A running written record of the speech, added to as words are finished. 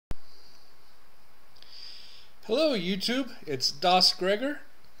Hello YouTube, it's Das Gregor,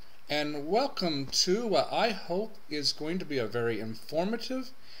 and welcome to what I hope is going to be a very informative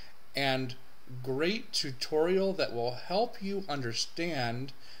and great tutorial that will help you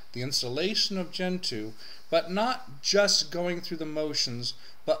understand the installation of Gentoo, but not just going through the motions,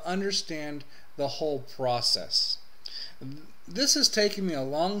 but understand the whole process. This has taken me a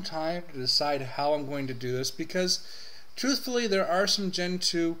long time to decide how I'm going to do this because truthfully there are some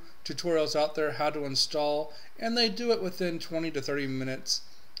Gentoo tutorials out there how to install, and they do it within 20 to 30 minutes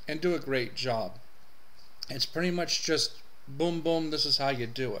and do a great job. It's pretty much just boom boom, this is how you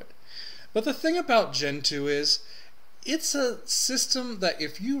do it. But the thing about Gentoo is it's a system that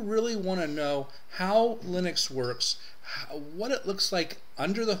if you really want to know how Linux works, what it looks like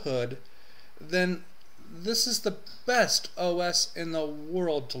under the hood, then this is the best OS in the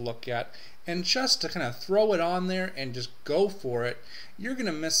world to look at. And just to kind of throw it on there and just go for it, you're going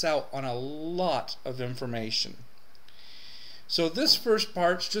to miss out on a lot of information. So this first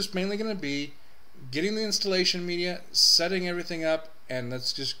part's just mainly going to be getting the installation media, setting everything up, and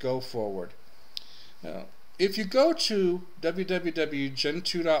let's just go forward. Now, if you go to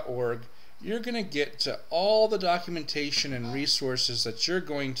www.gentoo.org, you're going to get to all the documentation and resources that you're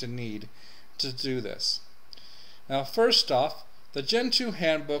going to need to do this. Now, first off, the Gentoo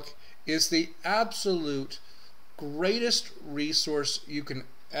handbook is the absolute greatest resource you can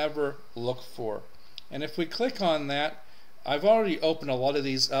ever look for. And if we click on that, I've already opened a lot of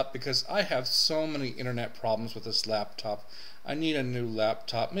these up because I have so many internet problems with this laptop. I need a new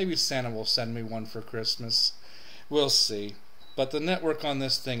laptop. Maybe Santa will send me one for Christmas. We'll see. But the network on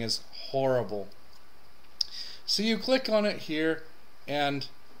this thing is horrible. So you click on it here, and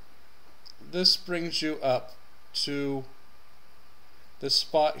this brings you up to this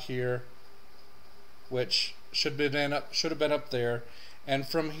spot here, which should have been up there, and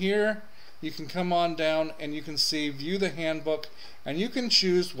from here you can come on down and you can see view the handbook, and you can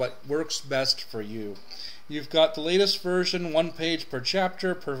choose what works best for you. You've got the latest version, 1 page per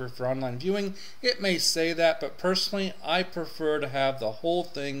chapter, perfect for online viewing. It may say that, but personally I prefer to have the whole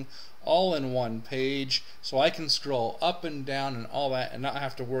thing all in 1 page so I can scroll up and down and all that and not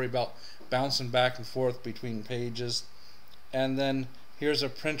have to worry about bouncing back and forth between pages. And then here's a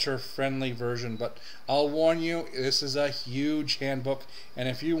printer-friendly version, but I'll warn you, this is a huge handbook, and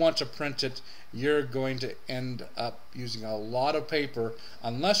if you want to print it, you're going to end up using a lot of paper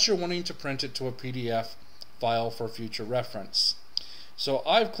unless you're wanting to print it to a PDF file for future reference. So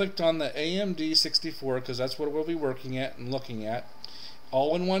I've clicked on the AMD 64 because that's what we'll be working at and looking at,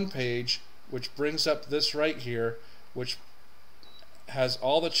 all in 1 page, which brings up this right here, which has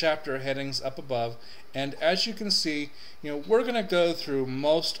all the chapter headings up above. And as you can see, we're going to go through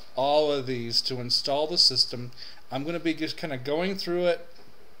most all of these to install the system. I'm going to be just kind of going through it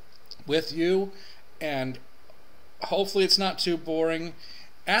with you, and hopefully it's not too boring.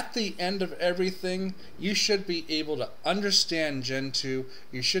 At the end of everything, you should be able to understand Gentoo.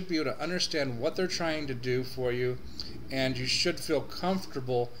 You should be able to understand what they're trying to do for you, and you should feel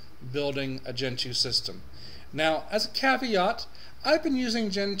comfortable building a Gentoo system. Now, as a caveat, I've been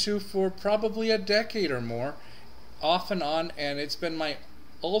using Gentoo for probably a decade or more, off and on, and it's been my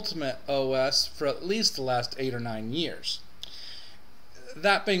ultimate OS for at least the last 8 or 9 years.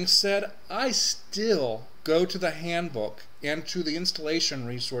 That being said, I still go to the handbook and to the installation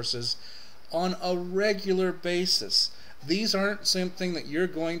resources on a regular basis. These aren't something that you're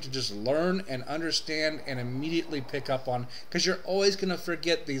going to just learn and understand and immediately pick up on, because you're always going to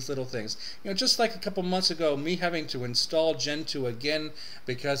forget these little things. Just like a couple months ago, me having to install Gentoo again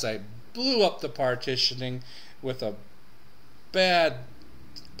because I blew up the partitioning with a bad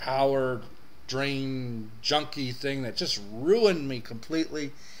power drain junky thing that just ruined me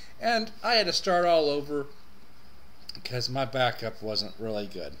completely, and I had to start all over because my backup wasn't really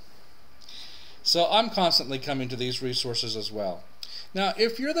good. So I'm constantly coming to these resources as well. Now,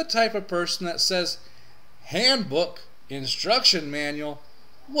 if you're the type of person that says, handbook, instruction manual,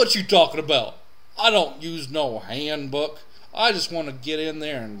 what you talking about? I don't use no handbook. I just want to get in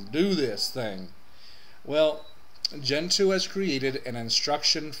there and do this thing. Well, Gentoo has created an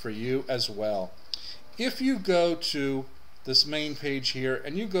instruction for you as well. If you go to this main page here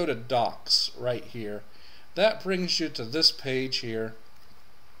and you go to Docs right here, that brings you to this page here.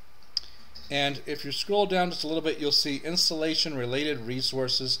 And if you scroll down just a little bit, you'll see installation related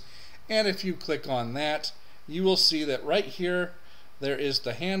resources. And if you click on that, you will see that right here there is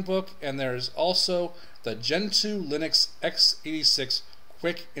the handbook, and there is also the Gentoo Linux x86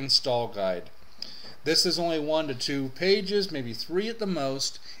 quick install guide. This is only 1 to 2 pages, maybe 3 at the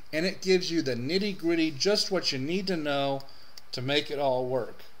most, and it gives you the nitty-gritty, just what you need to know to make it all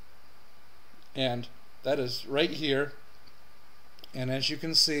work. And that is right here. And as you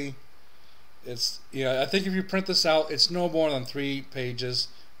can see, it's, I think if you print this out, it's no more than 3 pages,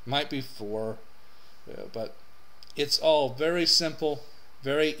 might be 4, but it's all very simple,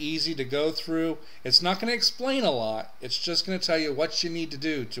 very easy to go through. It's not going to explain a lot, it's just going to tell you what you need to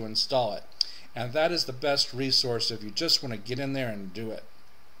do to install it. And that is the best resource if you just want to get in there and do it.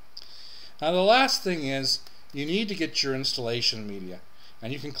 Now the last thing is, you need to get your installation media.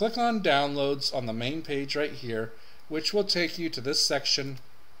 And you can click on Downloads on the main page right here, which will take you to this section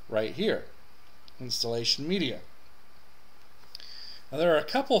right here, Installation Media. Now there are a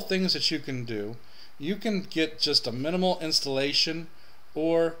couple things that you can do. You can get just a minimal installation,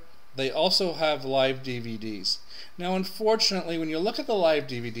 or they also have live DVDs. Now unfortunately, when you look at the live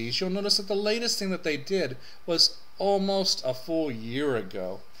DVDs, you'll notice that the latest thing that they did was almost a full year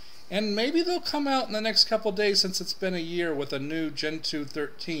ago. And maybe they'll come out in the next couple days, since it's been a year, with a new Gentoo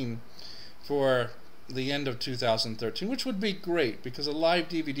 13 for the end of 2013, which would be great because a live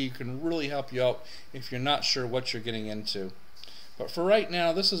DVD can really help you out if you're not sure what you're getting into. But for right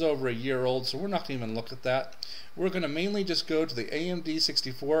now, this is over a year old, so we're not going to even look at that. We're going to mainly just go to the AMD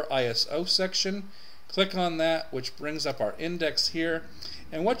 64 ISO section, click on that, which brings up our index here,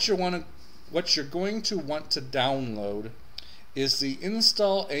 and what you're going to want to download is the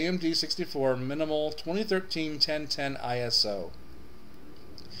Install AMD 64 Minimal 2013-1010 ISO.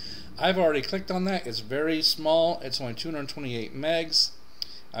 I've already clicked on that. It's very small. It's only 228 megs.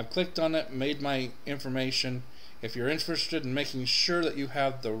 I've clicked on it, made my information. If you're interested in making sure that you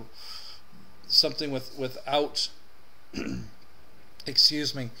have the something without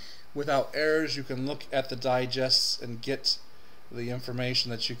excuse me, without errors, you can look at the digests and get the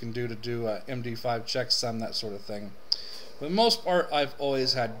information that you can do MD5 checksum, that sort of thing. For the most part, I've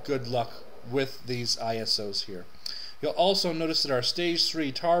always had good luck with these ISOs here. You'll also notice that our Stage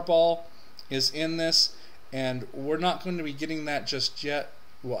 3 tarball is in this, and we're not going to be getting that just yet.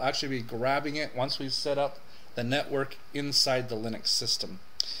 We'll actually be grabbing it once we set up the network inside the Linux system.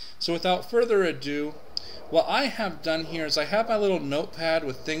 So without further ado, what I have done here is I have my little notepad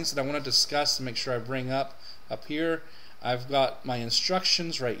with things that I want to discuss and make sure I bring up here. I've got my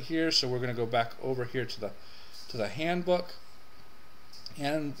instructions right here, so we're going to go back over here to the handbook,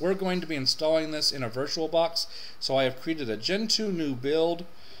 and we're going to be installing this in a VirtualBox. So I have created a Gentoo new build.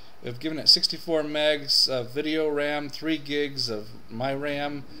 We've given it 64 megs of video RAM, 3 gigs of my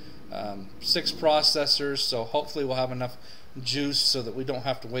RAM, 6 processors, so hopefully we'll have enough juice so that we don't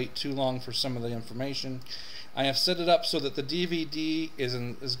have to wait too long for some of the information. I have set it up so that the DVD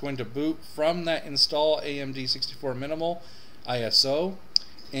is going to boot from that Install AMD 64 Minimal ISO,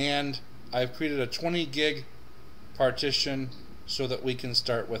 and I've created a 20 gig partition so that we can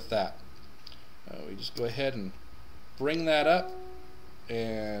start with that. We just go ahead and bring that up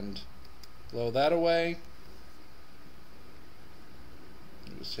and blow that away.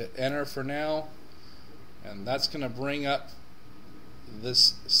 Just hit enter for now, and that's going to bring up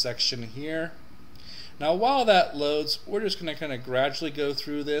this section here. Now while that loads, we're just going to kind of gradually go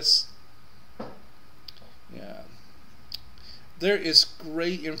through this. There is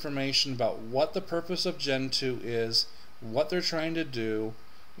great information about what the purpose of Gentoo is, what they're trying to do.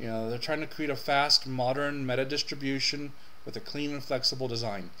 They're trying to create a fast, modern meta distribution with a clean and flexible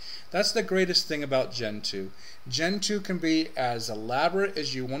design. That's the greatest thing about Gentoo. Gentoo can be as elaborate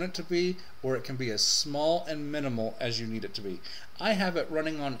as you want it to be, or it can be as small and minimal as you need it to be. I have it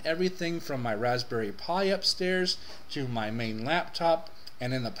running on everything from my Raspberry Pi upstairs to my main laptop,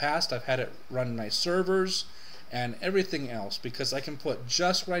 and in the past I've had it run my servers and everything else, because I can put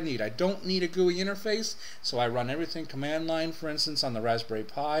just what I need. I don't need a GUI interface, so I run everything command line. For instance, on the Raspberry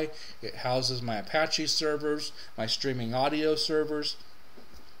Pi, it houses my Apache servers, my streaming audio servers.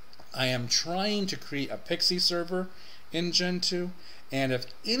 I am trying to create a Pixie server in Gentoo, and if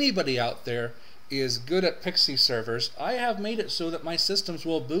anybody out there is good at Pixie servers, I have made it so that my systems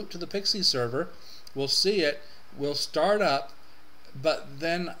will boot to the Pixie server, we'll see it, will start up, but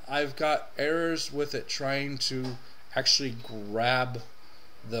then I've got errors with it trying to actually grab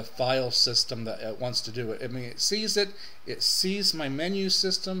the file system that it wants to do it. I mean, it sees my menu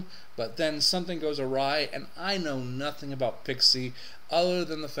system, but then something goes awry, and I know nothing about Pixie other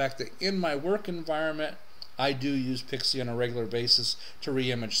than the fact that in my work environment I do use Pixie on a regular basis to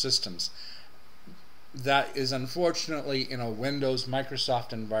re-image systems. That is unfortunately in a Windows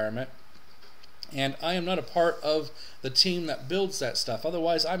Microsoft environment, and I am not a part of the team that builds that stuff.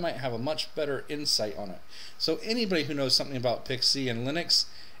 Otherwise, I might have a much better insight on it. So anybody who knows something about Pixie and Linux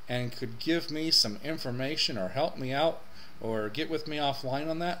and could give me some information or help me out or get with me offline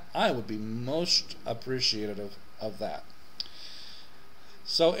on that, I would be most appreciative of that.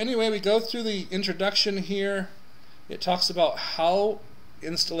 So anyway, we go through the introduction here. It talks about how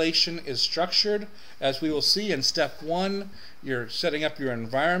installation is structured. As we will see in step 1, you're setting up your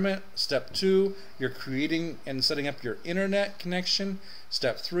environment. Step 2, you're creating and setting up your internet connection.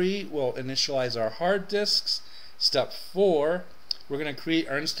 Step 3, we'll initialize our hard disks. Step 4, we're going to create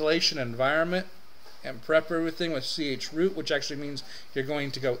our installation environment and prep everything with chroot, which actually means you're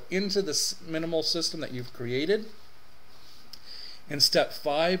going to go into the minimal system that you've created. In step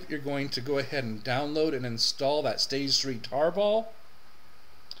 5, you're going to go ahead and download and install that stage 3 tarball.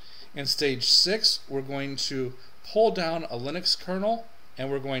 In stage 6, we're going to pull down a Linux kernel and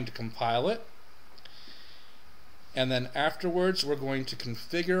we're going to compile it. And then afterwards, we're going to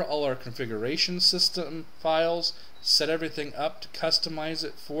configure all our configuration system files, set everything up to customize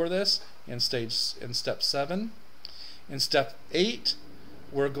it for this in step 7. In step 8,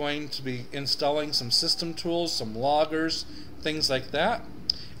 we're going to be installing some system tools, some loggers, things like that.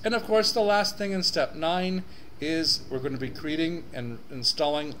 And of course, the last thing in step 9 is we're going to be creating and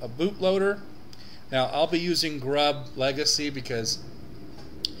installing a bootloader. Now, I'll be using Grub Legacy because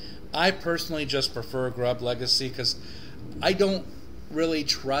I personally just prefer Grub Legacy because I don't really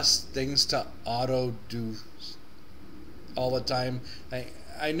trust things to auto do all the time.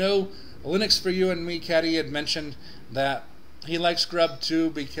 I know Linux for You and me, Caddy, had mentioned that he likes Grub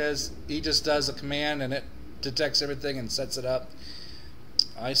too because he just does a command and it detects everything and sets it up.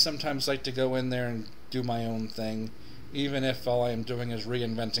 I sometimes like to go in there and do my own thing, even if all I am doing is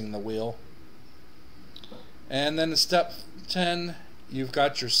reinventing the wheel. And then in step 10, you've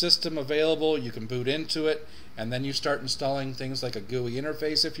got your system available, you can boot into it, and then you start installing things like a GUI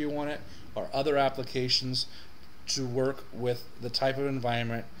interface if you want it, or other applications to work with the type of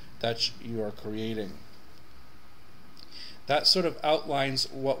environment that you are creating. That sort of outlines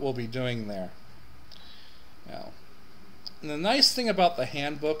what we'll be doing there. Now, and the nice thing about the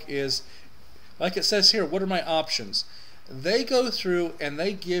handbook is, like it says here, what are my options? They go through and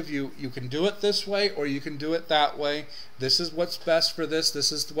they give you, you can do it this way or you can do it that way. This is what's best for this.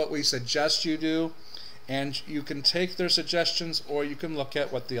 This is what we suggest you do. And you can take their suggestions or you can look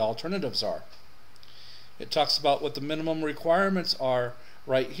at what the alternatives are. It talks about what the minimum requirements are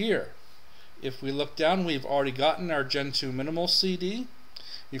right here. If we look down, we've already gotten our Gentoo minimal CD.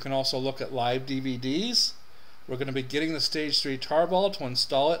 You can also look at live DVDs. We're going to be getting the stage 3 tarball to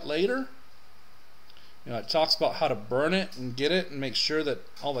install it later. You know, it talks about how to burn it and get it and make sure that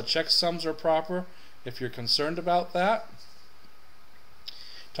all the checksums are proper if you're concerned about that.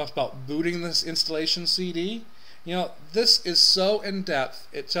 It talks about booting this installation CD. You know, this is so in-depth.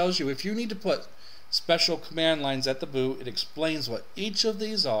 It tells you if you need to put special command lines at the boot, it explains what each of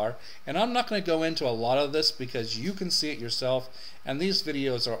these are. And I'm not going to go into a lot of this because you can see it yourself, and these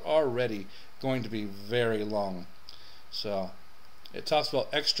videos are already going to be very long. So it talks about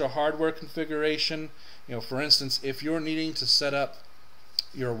extra hardware configuration. You know, for instance, if you're needing to set up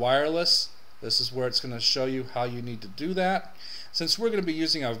your wireless, this is where it's going to show you how you need to do that. Since we're going to be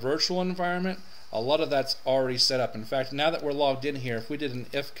using a virtual environment, a lot of that's already set up. In fact, now that we're logged in here, if we did an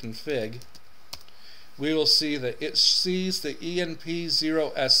ifconfig, we will see that it sees the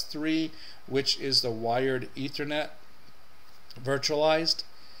ENP0S3, which is the wired Ethernet virtualized,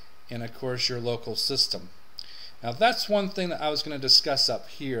 and of course your local system. Now that's one thing that I was going to discuss up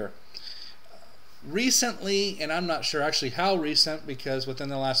here. Recently, and I'm not sure actually how recent, because within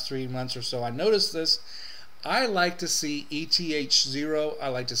the last 3 months or so I noticed this, I like to see ETH0, I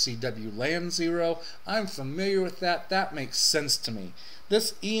like to see WLAN 0. I'm familiar with that. That makes sense to me.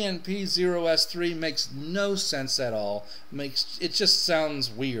 This ENP0S3 makes no sense at all. It just sounds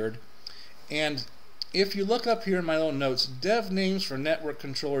weird. And if you look up here in my little notes, dev names for network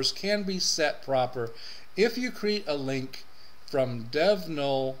controllers can be set proper if you create a link from dev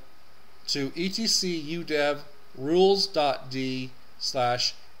null to etc udev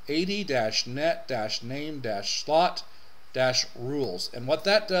rules.d/ad-net-name-slot-rules. And what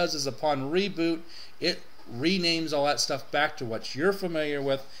that does is upon reboot, it renames all that stuff back to what you're familiar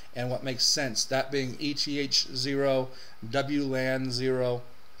with and what makes sense, that being ETH0, WLAN 0.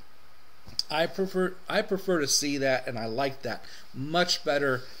 I prefer to see that, and I like that much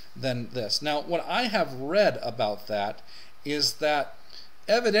better than this. Now, what I have read about that is that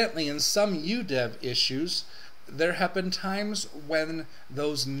evidently in some UDEV issues there have been times when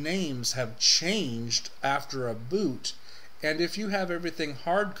those names have changed after a boot, and if you have everything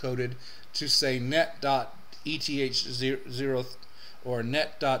hard-coded to say net.eth0 or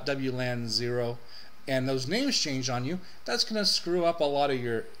net.wlan0 and those names change on you, that's going to screw up a lot of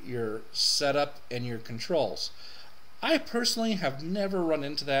your setup and your controls. I personally have never run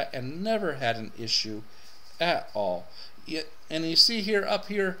into that and never had an issue at all. and you see here, up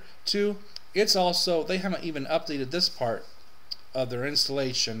here too, it's also, they haven't even updated this part of their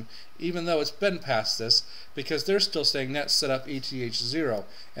installation, even though it's been past this, because they're still saying net setup ETH0.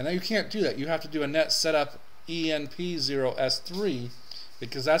 And now you can't do that. You have to do a net setup ENP0S3,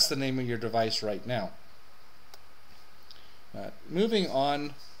 because that's the name of your device right now. Moving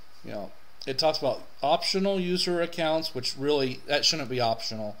on, it talks about optional user accounts, which really, that shouldn't be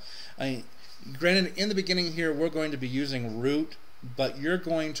optional. I mean, granted, in the beginning here, we're going to be using root, but you're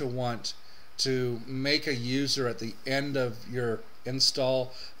going to want to make a user at the end of your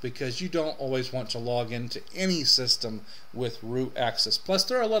install, because you don't always want to log into any system with root access. Plus,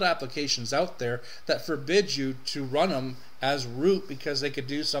 there are a lot of applications out there that forbid you to run them as root because they could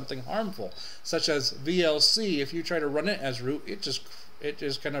do something harmful, such as VLC. If you try to run it as root, it just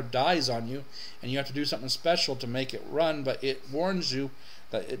kind of dies on you, and you have to do something special to make it run, but it warns you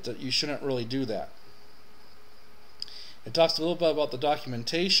that you shouldn't really do that. It talks a little bit about the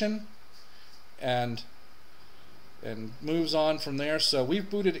documentation and moves on from there. So we've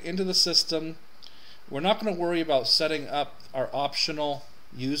booted into the system. We're not going to worry about setting up our optional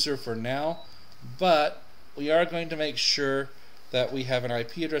user for now, but we are going to make sure that we have an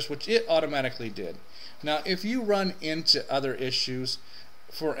IP address, which it automatically did. Now, if you run into other issues,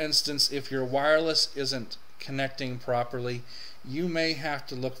 for instance, if your wireless isn't connecting properly, you may have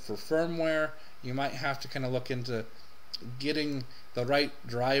to look for firmware. You might have to kind of look into getting the right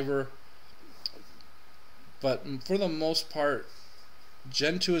driver. But for the most part,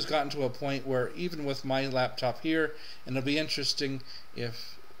 Gentoo has gotten to a point where even with my laptop here, and it'll be interesting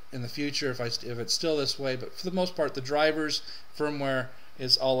if in the future if it's still this way, but for the most part, the drivers, firmware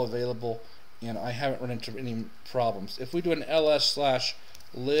is all available, and I haven't run into any problems. If we do an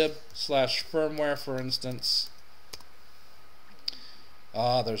ls/lib/firmware, for instance,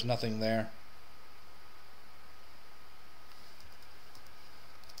 there's nothing there.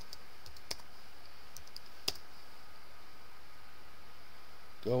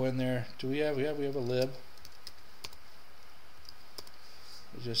 Go in there. Do we have a lib?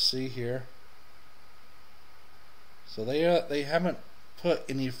 You just see here. So they haven't put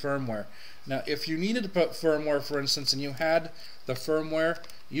any firmware. Now, if you needed to put firmware, for instance, and you had the firmware,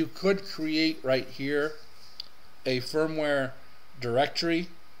 you could create right here a firmware directory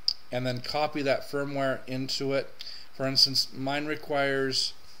and then copy that firmware into it. For instance, mine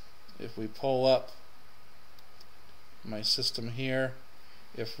requires, if we pull up my system here,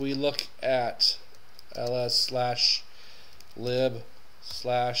 if we look at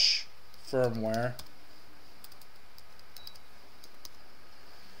ls/lib/firmware,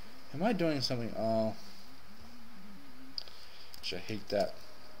 am I doing something? Oh, I hate that.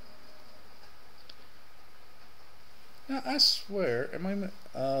 Now, I swear, am I?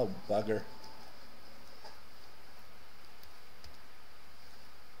 Oh, bugger.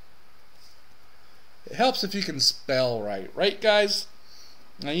 It helps if you can spell right, guys?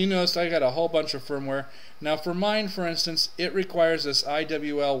 Now you notice I got a whole bunch of firmware. Now for mine, for instance, it requires this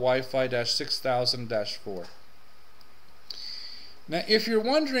IWL Wi-Fi-6000-4. Now if you're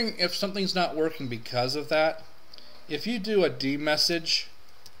wondering if something's not working because of that, if you do a dmessage,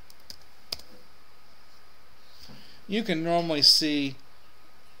 you can normally see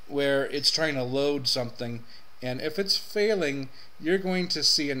where it's trying to load something, and if it's failing, you're going to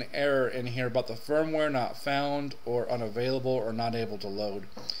see an error in here about the firmware not found or unavailable or not able to load.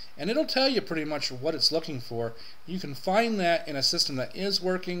 And it'll tell you pretty much what it's looking for. You can find that in a system that is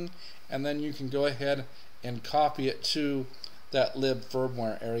working, and then you can go ahead and copy it to that lib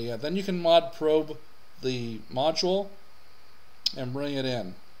firmware area. Then you can mod probe the module and bring it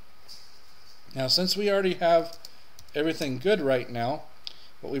in. Now, since we already have everything good right now,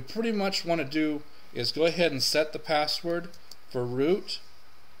 what we pretty much want to do is go ahead and set the password for root,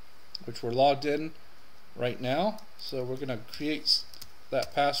 which we're logged in right now. So we're going to create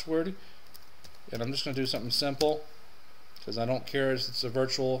that password, and I'm just going to do something simple because I don't care if it's a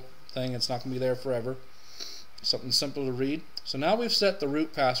virtual thing, it's not going to be there forever. Something simple to read. So now we've set the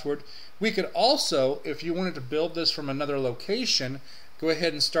root password. We could also, if you wanted to build this from another location, go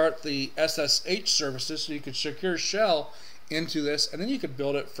ahead and start the SSH services, so you could secure shell into this, and then you could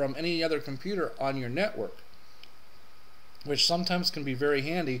build it from any other computer on your network, which sometimes can be very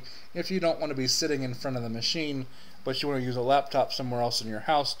handy if you don't want to be sitting in front of the machine, but you want to use a laptop somewhere else in your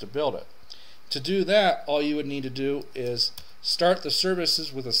house to build it. To do that, all you would need to do is start the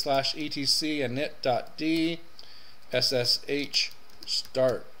services with a /etc and init.d ssh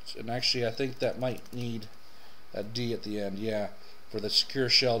start. And actually, I think that might need a D at the end, yeah, for the secure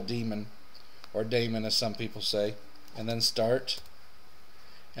shell daemon, or daemon as some people say. And then start.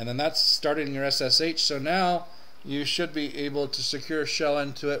 And then that's starting your SSH. So now you should be able to secure shell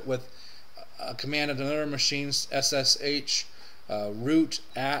into it with a command on another machine's SSH, root,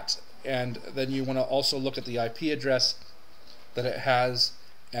 and then you want to also look at the IP address that it has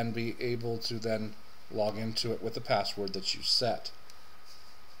and be able to then log into it with the password that you set.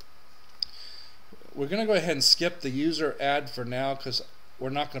 We're going to go ahead and skip the user ad for now because we're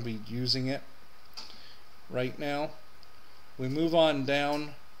not going to be using it right now. We move on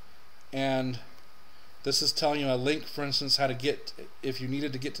down, and this is telling you a link, for instance, how to get, if you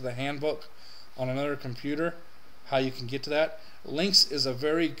needed to get to the handbook on another computer, how you can get to that. Links is a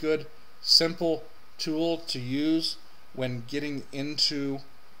very good, simple tool to use when getting into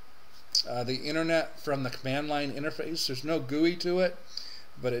the internet from the command line interface. There's no GUI to it,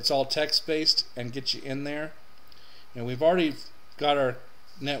 but it's all text-based and get you in there. And we've already got our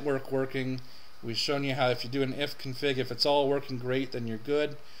network working. We've shown you how if you do an if config, if it's all working great, then you're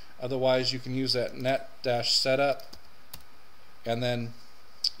good. Otherwise, you can use that net-setup, and then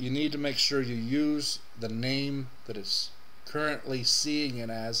you need to make sure you use the name that it's currently seeing it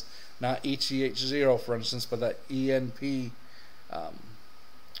as, not ETH0 for instance, but that ENP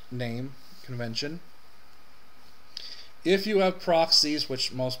name convention. If you have proxies,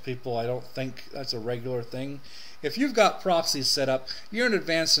 which most people, I don't think that's a regular thing. If you've got proxies set up, you're an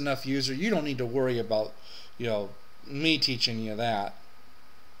advanced enough user, you don't need to worry about, me teaching you that.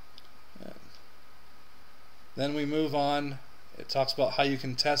 Then we move on. It talks about how you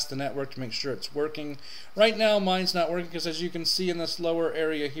can test the network to make sure it's working. Right now mine's not working because, as you can see in this lower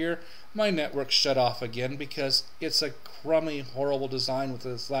area here, my network's shut off again because it's a crummy, horrible design with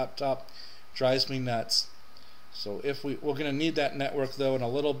this laptop. Drives me nuts. So if we're going to need that network though in a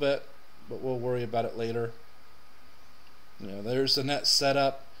little bit, but we'll worry about it later. There's the net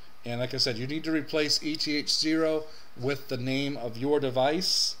setup, and like I said, you need to replace ETH0 with the name of your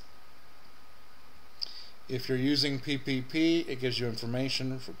device. If you're using PPP, it gives you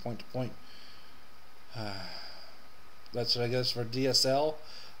information for point-to-point. That's what I guess for DSL,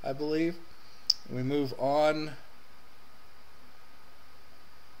 I believe. We move on.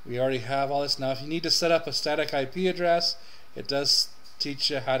 We already have all this. Now, if you need to set up a static IP address, it does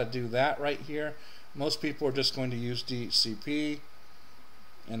teach you how to do that right here. Most people are just going to use DHCP,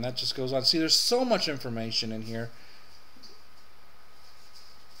 and that just goes on. See, there's so much information in here.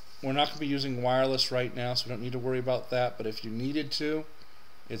 We're not going to be using wireless right now, so we don't need to worry about that, but if you needed to,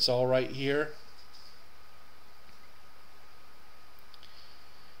 it's all right here.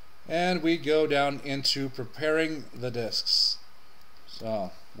 And we go down into preparing the disks.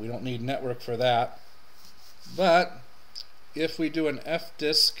 So we don't need network for that. But if we do an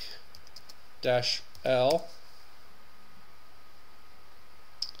fdisk-l,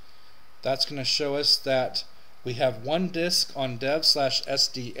 that's going to show us that we have one disk on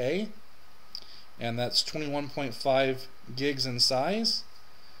dev/SDA, and that's 21.5 gigs in size.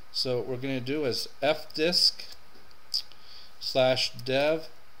 So what we're going to do is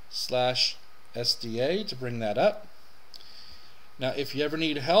fdisk/dev/SDA to bring that up. Now, if you ever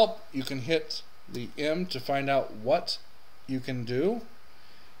need help, you can hit the M to find out what you can do.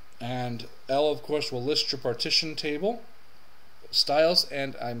 And L, of course, will list your partition table styles.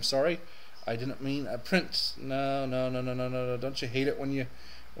 And I'm sorry, I didn't mean a print. No. Don't you hate it when you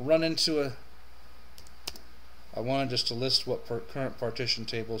run into a... I wanted just to list what current partition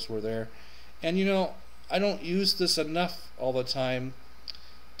tables were there. And I don't use this enough all the time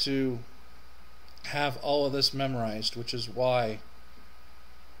to have all of this memorized, which is why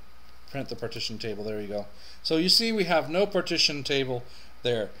print the partition table. There you go. So you see we have no partition table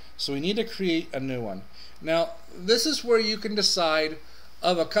there. So we need to create a new one. Now, this is where you can decide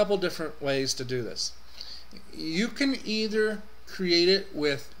of a couple different ways to do this. You can either create it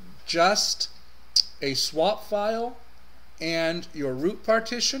with just a swap file and your root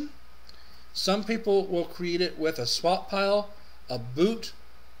partition. Some people will create it with a swap file, a boot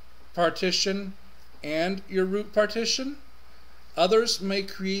partition, and your root partition. Others may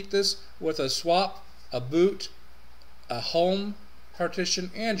create this with a swap, a boot, a home partition,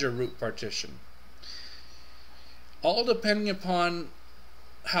 and your root partition. All depending upon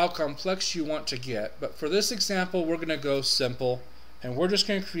how complex you want to get. But for this example, we're going to go simple, and we're just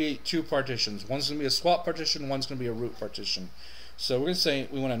going to create two partitions. One's going to be a swap partition, one's going to be a root partition. So we're going to say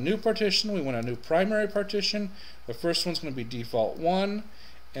we want a new partition, we want a new primary partition. The first one's going to be default 1,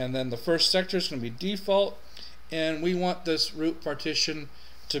 and then the first sector is going to be default, and we want this root partition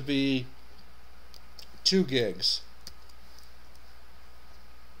to be 2 gigs.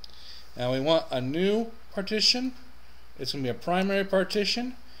 Now we want a new partition. It's going to be a primary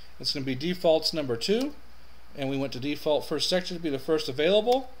partition. It's going to be defaults number 2, and we want the default first sector to be the first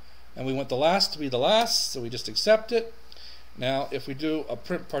available. and we want the last to be the last, so we just accept it. Now if we do a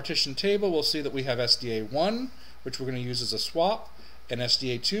print partition table, we'll see that we have SDA1, which we're going to use as a swap, and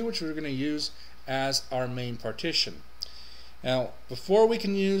SDA2, which we're going to use as our main partition. Now before we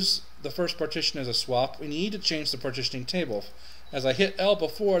can use the first partition as a swap, we need to change the partitioning table. As I hit L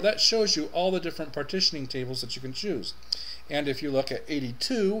before, that shows you all the different partitioning tables that you can choose. And if you look at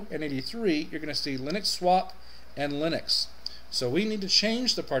 82 and 83, you're going to see Linux swap and Linux. So we need to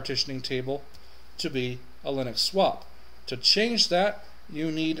change the partitioning table to be a Linux swap. To change that,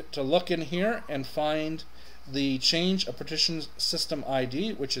 you need to look in here and find the change a partition system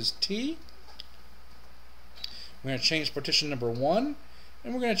ID, which is T. We're going to change partition number 1,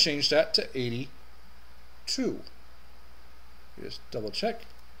 and we're going to change that to 82. Just double check.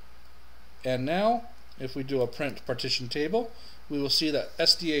 And now, if we do a print partition table, we will see that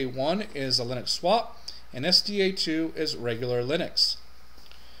SDA1 is a Linux swap, and SDA2 is regular Linux.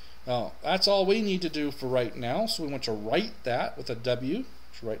 Now, that's all we need to do for right now, so we want to write that with a W,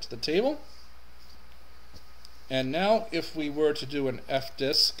 to write to the table. And now, if we were to do an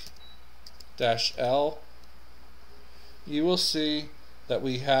fdisk-L, you will see that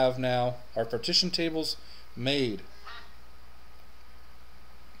we have now our partition tables made.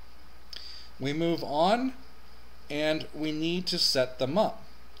 We move on, and we need to set them up.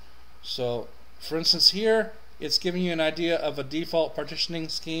 So, for instance, here it's giving you an idea of a default partitioning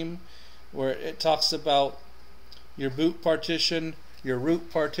scheme where it talks about your boot partition, your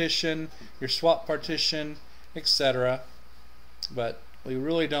root partition, your swap partition, etc. But we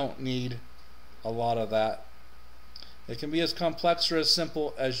really don't need a lot of that. It can be as complex or as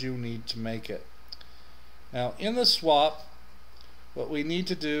simple as you need to make it. Now, in the swap, what we need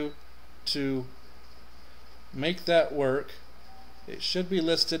to do to make that work, it should be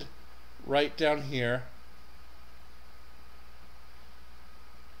listed right down here.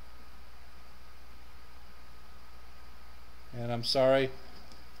 And I'm sorry,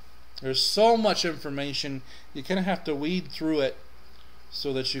 there's so much information, you kind of have to weed through it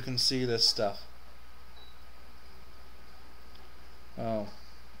so that you can see this stuff. Oh,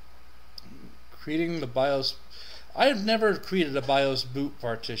 creating the BIOS. I've never created a BIOS boot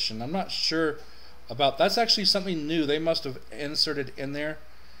partition. I'm not sure about that's actually something new they must have inserted in there.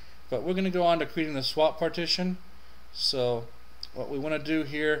 But we're going to go on to creating the swap partition. So what we want to do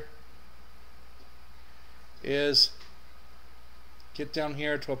here is get down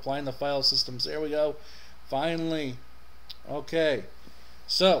here to applying the file systems. There we go. Finally. Okay.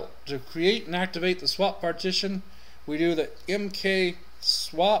 So to create and activate the swap partition, we do the mk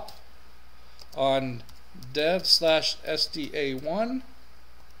swap on dev/sda1,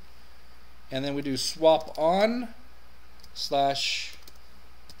 and then we do swap on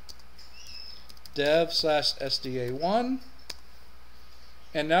 /dev/sda1,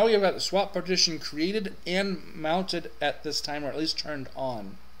 and now we have got the swap partition created and mounted at this time, or at least turned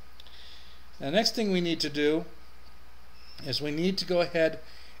on. And the next thing we need to do is we need to go ahead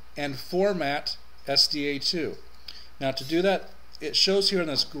and format SDA2. Now to do that, it shows here in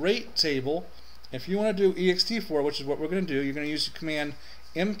this great table, if you want to do ext4, which is what we're going to do, you're going to use the command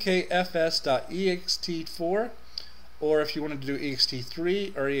mkfs.ext4, or if you want to do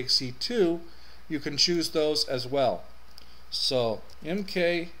ext3 or ext2, you can choose those as well. So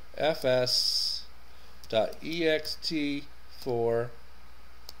mkfs.ext4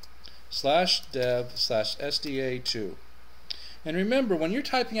 /dev/sda2. And remember, when you're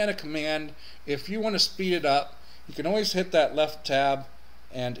typing out a command, if you want to speed it up, you can always hit that left tab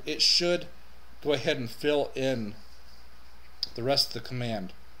and it should go ahead and fill in the rest of the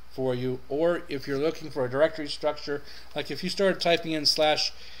command for you. Or if you're looking for a directory structure, like if you started typing in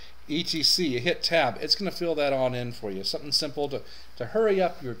 /etc, you hit tab, it's going to fill that on in for you. Something simple to hurry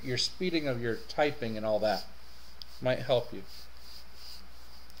up your speeding of your typing and all that. Might help you.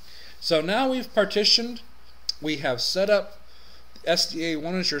 So now we've partitioned, we have set up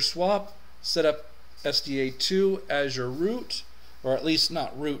SDA1 as your swap, set up SDA2 as your root, or at least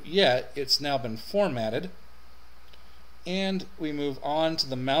not root yet, it's now been formatted, and we move on to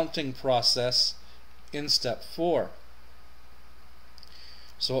the mounting process in step 4.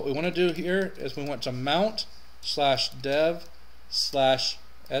 So what we want to do here is we want to mount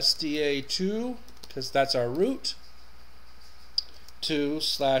 /dev/sda2, because that's our root, to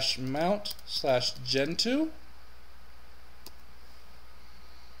 /mount/Gentoo,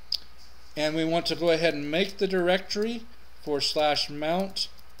 and we want to go ahead and make the directory for /mount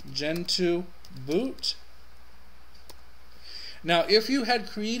Gentoo boot. Now if you had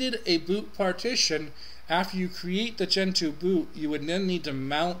created a boot partition, after you create the Gentoo boot, you would then need to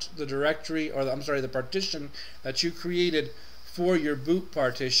mount the directory, or the partition that you created for your boot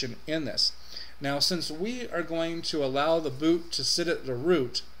partition in this. Now, since we are going to allow the boot to sit at the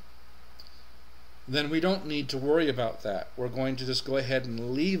root, then we don't need to worry about that. We're going to just go ahead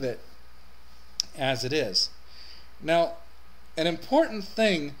and leave it as it is. Now, an important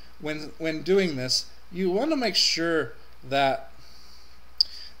thing when doing this, you want to make sure that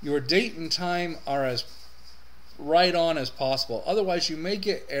your date and time are as right on as possible. Otherwise, you may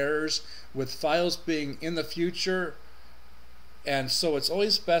get errors with files being in the future, and so it's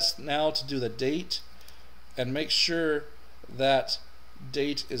always best now to do the date and make sure that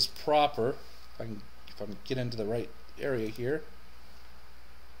date is proper. If I can get into the right area here.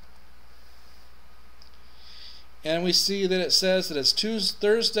 And we see that it says that it's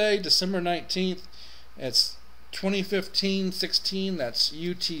Thursday, December 19th. It's 2015-16. That's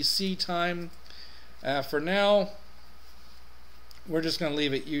UTC time. For now, we're just going to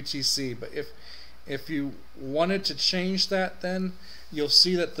leave it UTC. But if you wanted to change that, then you'll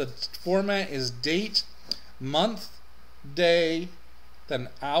see that the format is date, month, day, then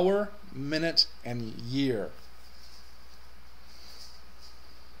hour, minute, and year.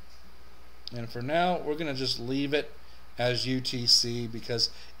 And for now, we're going to just leave it as UTC because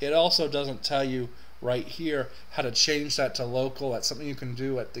it also doesn't tell you right here how to change that to local. That's something you can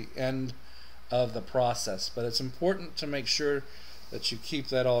do at the end of the process. But it's important to make sure that you keep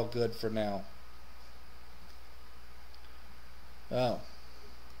that all good for now. Oh.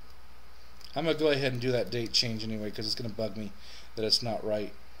 I'm going to go ahead and do that date change anyway because it's going to bug me that it's not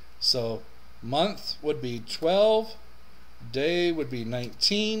right. So month would be 12, day would be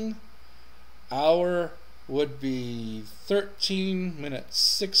 19, hour would be 13, minute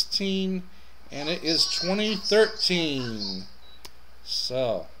 16, and it is 2013.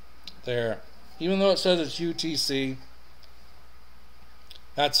 So there, even though it says it's UTC,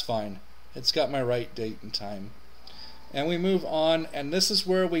 that's fine. It's got my right date and time. And we move on, and this is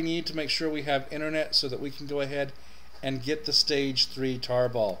where we need to make sure we have internet so that we can go ahead and get the stage 3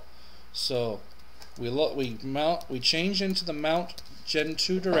 tarball. So we change into the mount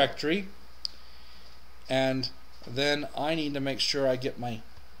Gentoo directory, and then I need to make sure I get my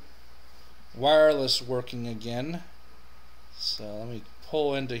wireless working again. So let me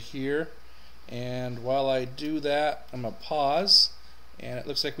pull into here, and while I do that, I'm going to pause, and it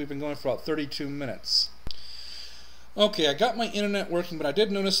looks like we've been going for about 32 minutes. Okay, I got my internet working, but I did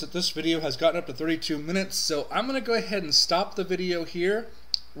notice that this video has gotten up to 32 minutes, so I'm going to go ahead and stop the video here.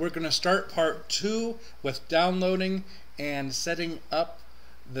 We're going to start part 2 with downloading and setting up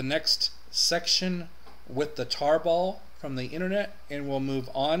the next section with the tarball from the internet, and we'll move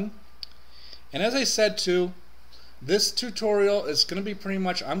on. And as I said too, this tutorial is going to be pretty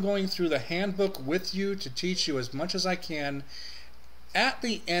much, I'm going through the handbook with you to teach you as much as I can. At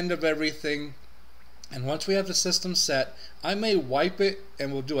the end of everything, and once we have the system set, I may wipe it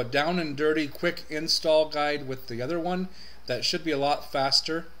and we'll do a down and dirty quick install guide with the other one. That should be a lot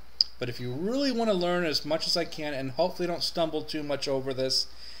faster. But if you really want to learn as much as I can and hopefully don't stumble too much over this,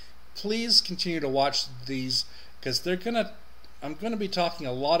 please continue to watch these because I'm going to be talking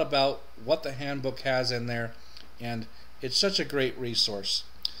a lot about what the handbook has in there, and it's such a great resource.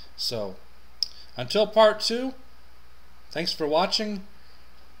 So until part 2, thanks for watching.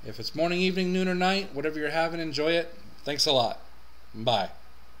 If it's morning, evening, noon, or night, whatever you're having, enjoy it. Thanks a lot. Bye.